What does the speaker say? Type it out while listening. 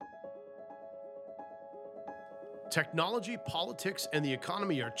Technology, politics, and the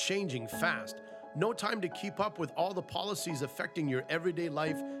economy are changing fast. No time to keep up with all the policies affecting your everyday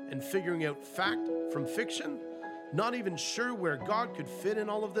life and figuring out fact from fiction? Not even sure where God could fit in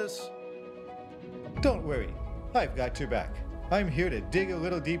all of this? Don't worry, I've got your back. I'm here to dig a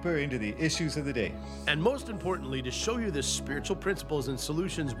little deeper into the issues of the day. And most importantly, to show you the spiritual principles and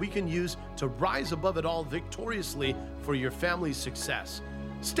solutions we can use to rise above it all victoriously for your family's success.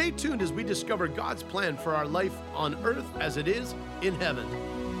 Stay tuned as we discover God's plan for our life on earth as it is in heaven.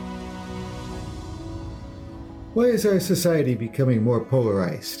 Why is our society becoming more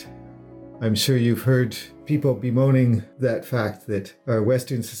polarized? I'm sure you've heard people bemoaning that fact that our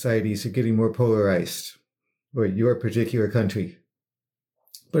Western societies are getting more polarized, or your particular country.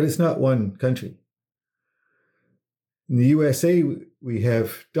 But it's not one country. In the USA, we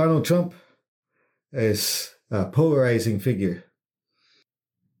have Donald Trump as a polarizing figure.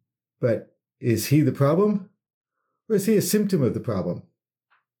 But is he the problem, or is he a symptom of the problem?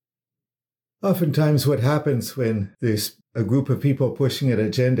 Oftentimes what happens when there's a group of people pushing an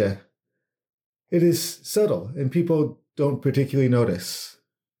agenda, it is subtle and people don't particularly notice.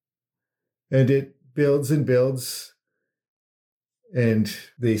 And it builds and builds, and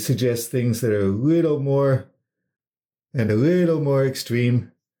they suggest things that are a little more and a little more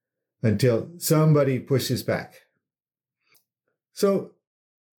extreme until somebody pushes back. So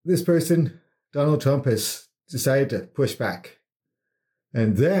this person, Donald Trump, has decided to push back.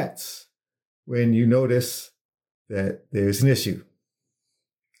 And that's when you notice that there's an issue.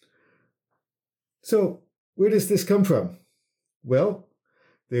 So where does this come from? Well,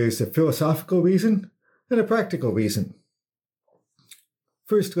 there's a philosophical reason and a practical reason.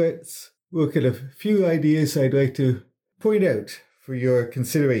 First, let's look at a few ideas I'd like to point out for your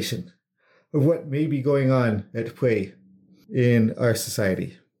consideration of what may be going on at play in our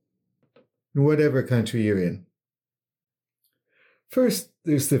society, in whatever country you're in. First,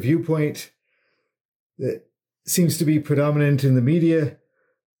 there's the viewpoint that seems to be predominant in the media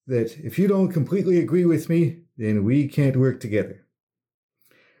that if you don't completely agree with me, then we can't work together.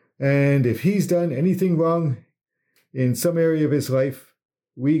 And if he's done anything wrong in some area of his life,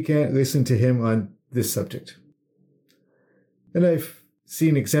 we can't listen to him on this subject. And I've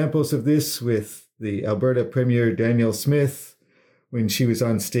seen examples of this with the Alberta Premier Danielle Smith when she was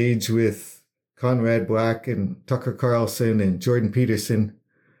on stage with Conrad Black and Tucker Carlson and Jordan Peterson,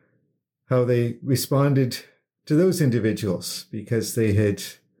 how they responded to those individuals because they had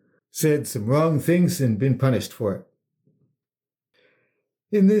said some wrong things and been punished for it.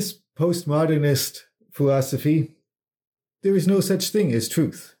 In this postmodernist philosophy, there is no such thing as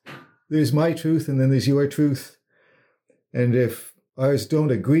truth. There's my truth and then there's your truth. And if ours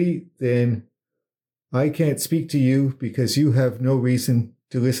don't agree, then I can't speak to you because you have no reason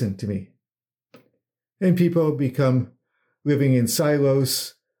to listen to me. And people become living in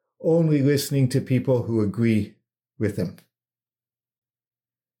silos, only listening to people who agree with them.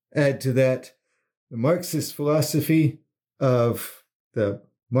 Add to that the Marxist philosophy of the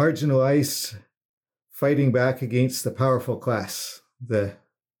marginalized fighting back against the powerful class, the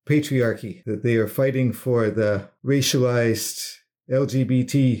patriarchy, that they are fighting for the racialized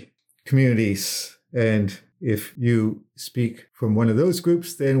LGBT communities. And if you speak from one of those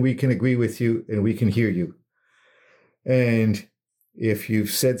groups, then we can agree with you and we can hear you. And if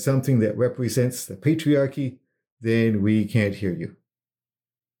you've said something that represents the patriarchy, then we can't hear you.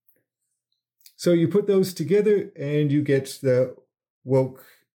 So you put those together and you get the woke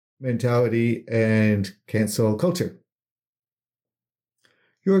mentality and cancel culture.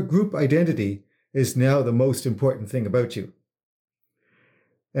 Your group identity is now the most important thing about you.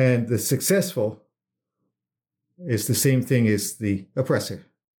 And the successful is the same thing as the oppressor.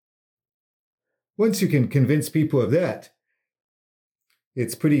 Once you can convince people of that,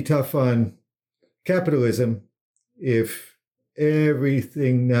 it's pretty tough on capitalism if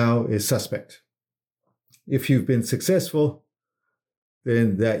everything now is suspect. If you've been successful,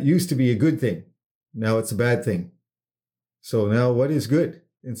 then that used to be a good thing. Now it's a bad thing. So now what is good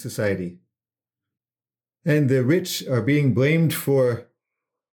in society? And the rich are being blamed for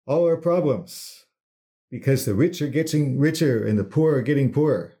all our problems because the rich are getting richer and the poor are getting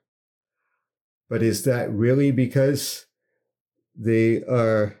poorer. But is that really because they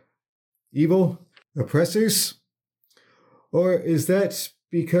are evil oppressors? Or is that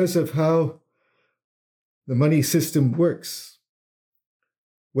because of how the money system works?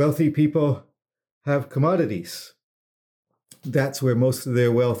 Wealthy people have commodities. That's where most of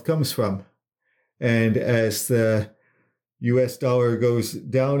their wealth comes from. And as the US dollar goes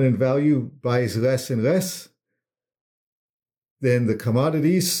down in value, buys less and less, then the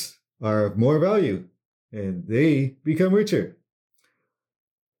commodities are of more value. and they become richer.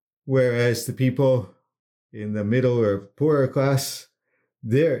 Whereas the people in the middle or poorer class,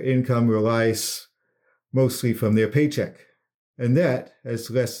 their income relies mostly from their paycheck, and that has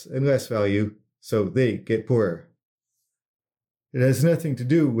less and less value, so they get poorer. It has nothing to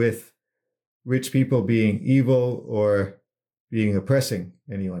do with rich people being evil or being oppressing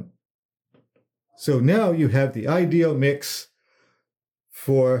anyone. So now you have the ideal mix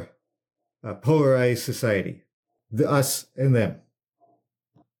for a polarized society, the us and them.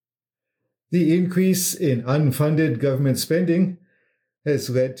 The increase in unfunded government spending has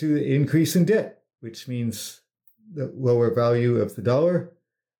led to the increase in debt, which means the lower value of the dollar,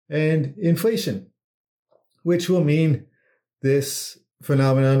 and inflation, which will mean this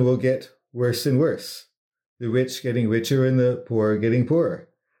phenomenon will get worse and worse. The rich getting richer and the poor getting poorer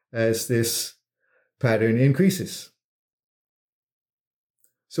as this pattern increases.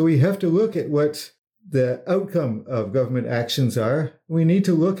 So we have to look at what the outcome of government actions are. We need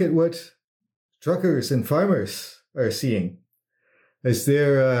to look at what truckers and farmers are seeing as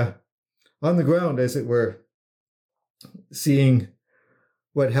they're on the ground, as it were, seeing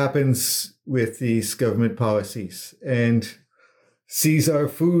what happens with these government policies and sees our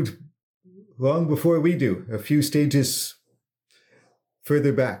food long before we do, a few stages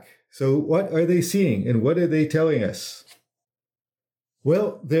further back. So what are they seeing and what are they telling us?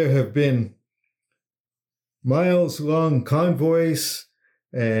 Well, there have been miles-long convoys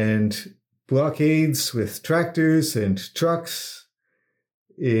and blockades with tractors and trucks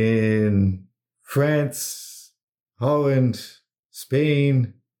in France, Holland,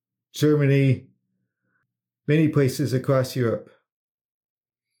 Spain, Germany, many places across Europe.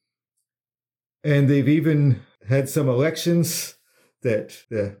 And they've even had some elections that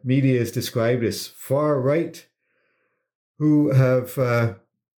the media has described as far right, who have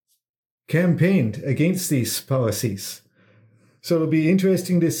campaigned against these policies. So it'll be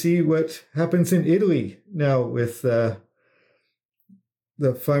interesting to see what happens in Italy now with the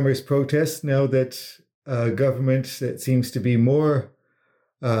farmers' protests, now that a government that seems to be more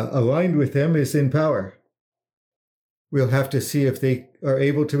aligned with them is in power. We'll have to see if they are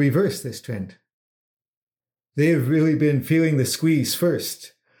able to reverse this trend. They have really been feeling the squeeze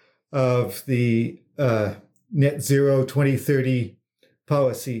first of the net zero 2030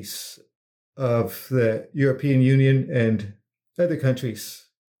 policies of the European Union and other countries,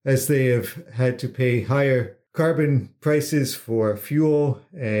 as they have had to pay higher carbon prices for fuel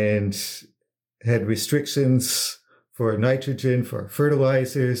and had restrictions for nitrogen, for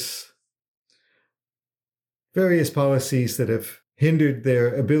fertilizers, various policies that have hindered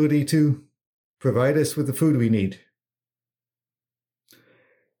their ability to provide us with the food we need.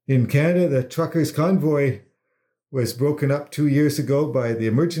 In Canada, the truckers' convoy was broken up 2 years ago by the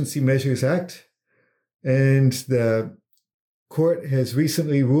Emergency Measures Act, and the court has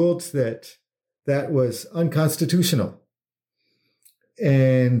recently ruled that that was unconstitutional.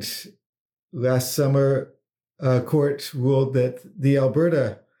 And last summer, a court ruled that the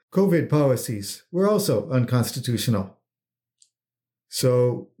Alberta COVID policies were also unconstitutional.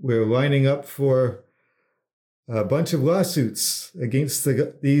 So we're lining up for a bunch of lawsuits against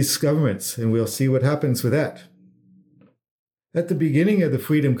these governments, and we'll see what happens with that. At the beginning of the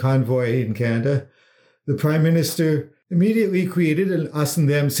Freedom Convoy in Canada, the Prime Minister immediately created an us and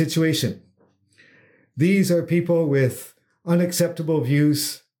them situation. These are people with unacceptable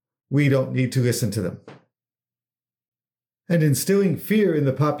views. We don't need to listen to them. And instilling fear in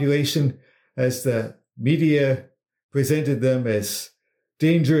the population as the media presented them as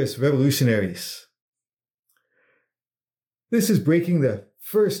dangerous revolutionaries. This is breaking the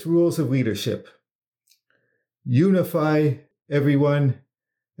first rules of leadership. Unify everyone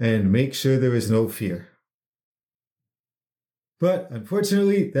and make sure there is no fear. But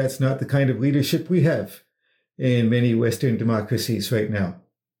unfortunately, that's not the kind of leadership we have in many Western democracies right now.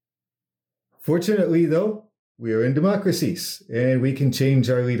 Fortunately, though, we are in democracies and we can change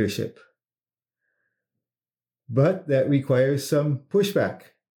our leadership. But that requires some pushback.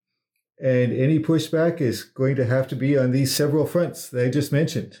 And any pushback is going to have to be on these several fronts that I just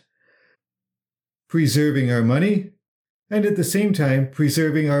mentioned. Preserving our money, and at the same time,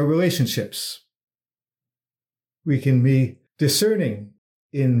 preserving our relationships. We can be discerning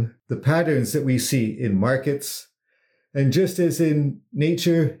in the patterns that we see in markets, and just as in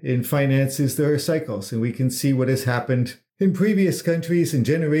nature, in finances, there are cycles, and we can see what has happened in previous countries and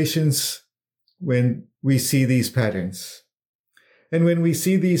generations when we see these patterns. And when we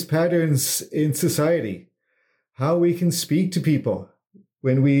see these patterns in society, how we can speak to people,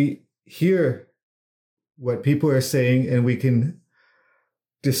 when we hear what people are saying and we can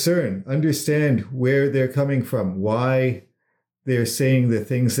discern, understand where they're coming from, why they're saying the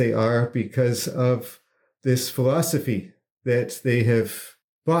things they are because of this philosophy that they have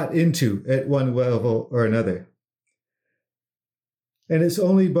bought into at one level or another. And it's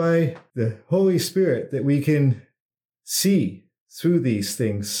only by the Holy Spirit that we can see through these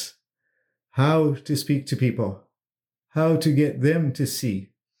things how to speak to people, how to get them to see,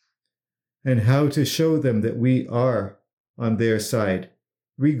 and how to show them that we are on their side,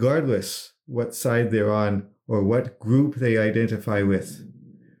 regardless what side they're on or what group they identify with.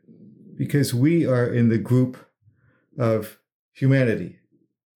 Because we are in the group of humanity,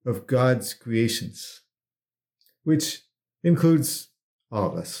 of God's creations, which includes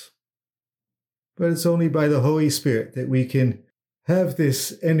all of us. But it's only by the Holy Spirit that we can have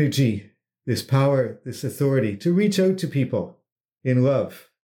this energy, this power, this authority to reach out to people in love.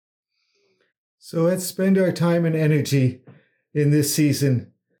 So let's spend our time and energy in this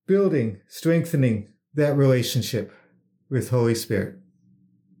season building, strengthening that relationship with Holy Spirit,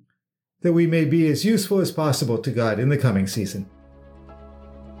 that we may be as useful as possible to God in the coming season.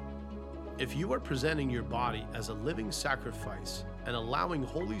 If you are presenting your body as a living sacrifice and allowing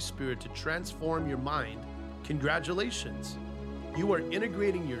Holy Spirit to transform your mind, congratulations. You are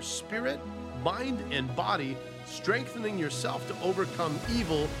integrating your spirit, mind, and body, strengthening yourself to overcome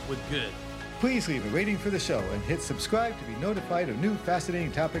evil with good. Please leave a rating for the show and hit subscribe to be notified of new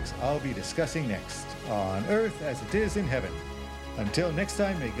fascinating topics I'll be discussing next, on earth as it is in heaven. Until next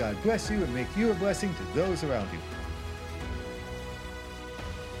time, may God bless you and make you a blessing to those around you.